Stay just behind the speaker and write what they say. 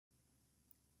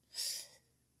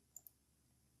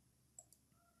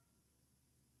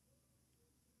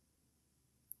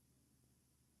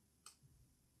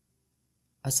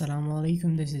Assalamu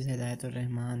alaikum, this is Hidayatul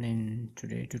Rahman. In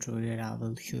today's tutorial I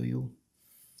will show you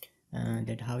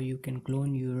that how you can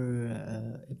clone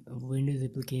your Windows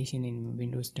application in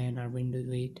Windows 10 or Windows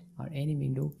 8 or any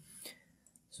window.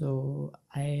 So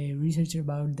I researched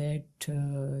about that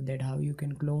how you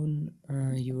can clone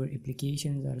your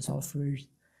applications or softwares.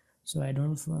 So I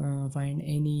don't find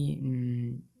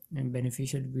any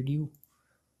beneficial video.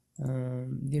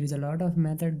 There is a lot of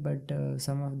method, but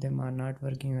some of them are not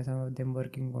working, or some of them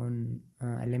working on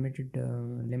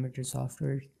limited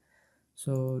software.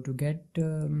 So to get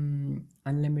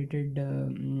unlimited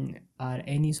or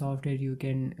any software, you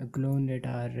can clone it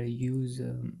or use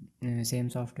same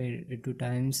software 2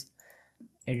 times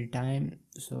at a time.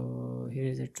 So here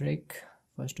is a trick.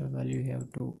 First of all, you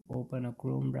have to open a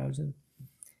Chrome browser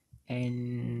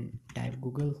and type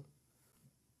Google,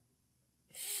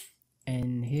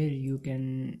 and here you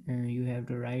have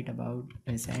to write about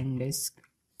a sandboxed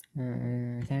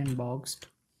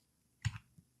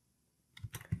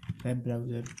web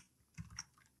browser.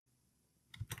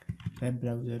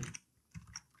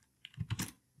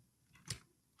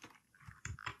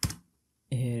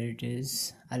 Here it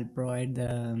is. I'll provide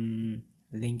the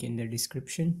link in the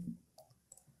description.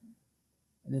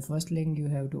 The first link you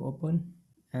have to open,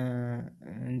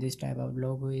 and this type of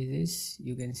logo is this.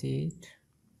 You can see it,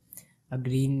 a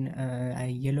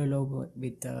yellow logo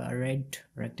with red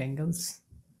rectangles,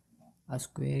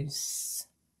 squares.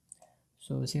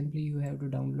 So simply you have to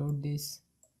download this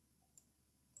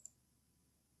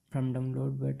from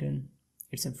download button.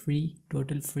 It's a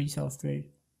total free software.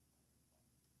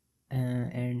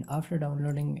 And after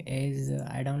downloading, as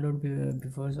I downloaded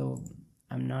before, so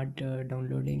I'm not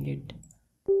downloading it.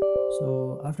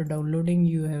 So after downloading,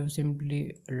 you have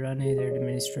simply run as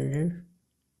administrator,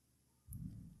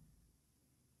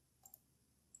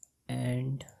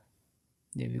 and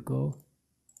there we go,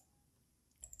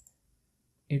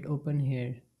 it open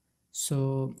here.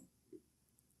 So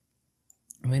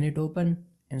when it open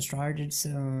and start its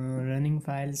running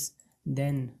files,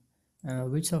 then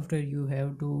which software you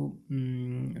have to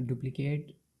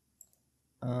duplicate.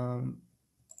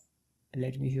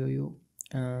 Let me show you.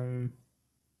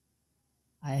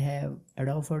 I have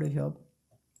Adobe Photoshop.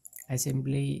 I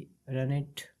simply run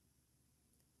it.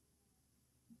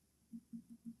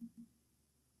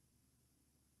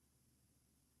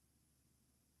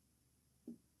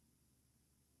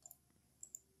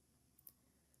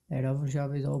 Adobe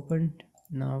Photoshop is opened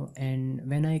now, and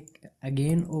when I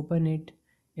again open it,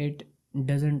 it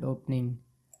doesn't opening.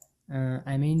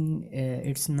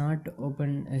 It's not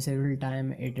open several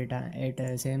time at a time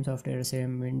at same software,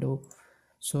 same window.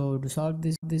 So to solve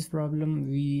this problem,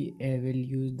 we will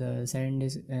use the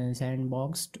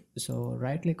sandboxed. So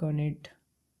right click on it.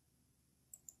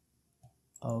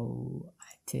 Oh,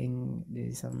 I think there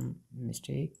is some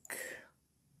mistake.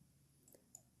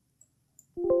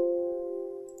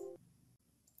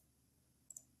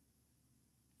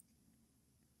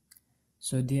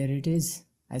 So there it is.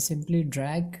 I simply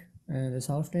drag the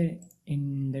software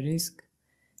in the disk,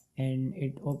 and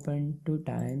it opened 2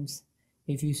 times.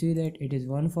 If you see that it is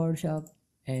one Photoshop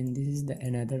and this is the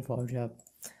another Photoshop.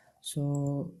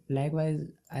 So likewise,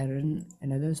 I run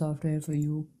another software for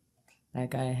you.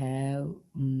 Like I have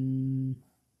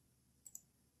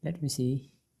let me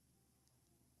see,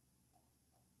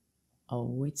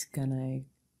 which can I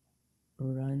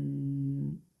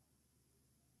run?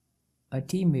 A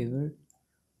TeamViewer.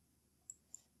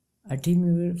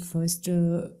 First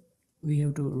we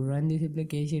have to run this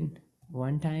application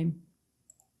 1 time,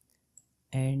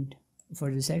 and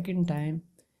for the second time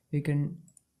we can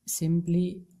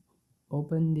simply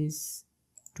open this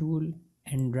tool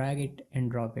and drag it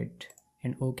and drop it,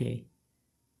 and OK.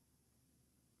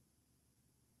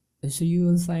 So you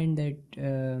will find that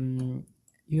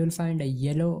you will find a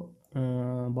yellow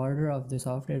border of the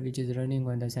software which is running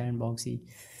on the sandboxy.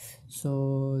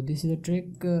 So this is a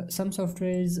trick. Some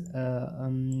softwares,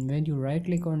 when you right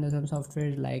click on some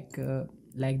software like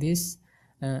this,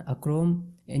 a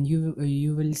Chrome, and you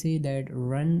will see that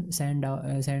run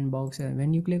sandbox.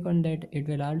 When you click on that, it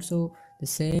will also the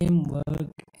same work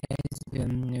as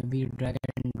we drag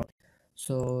and drop.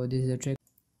 So this is a trick.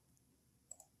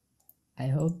 I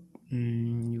hope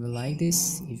you will like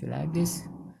this. If you like this,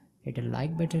 hit a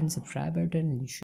like button, subscribe button, and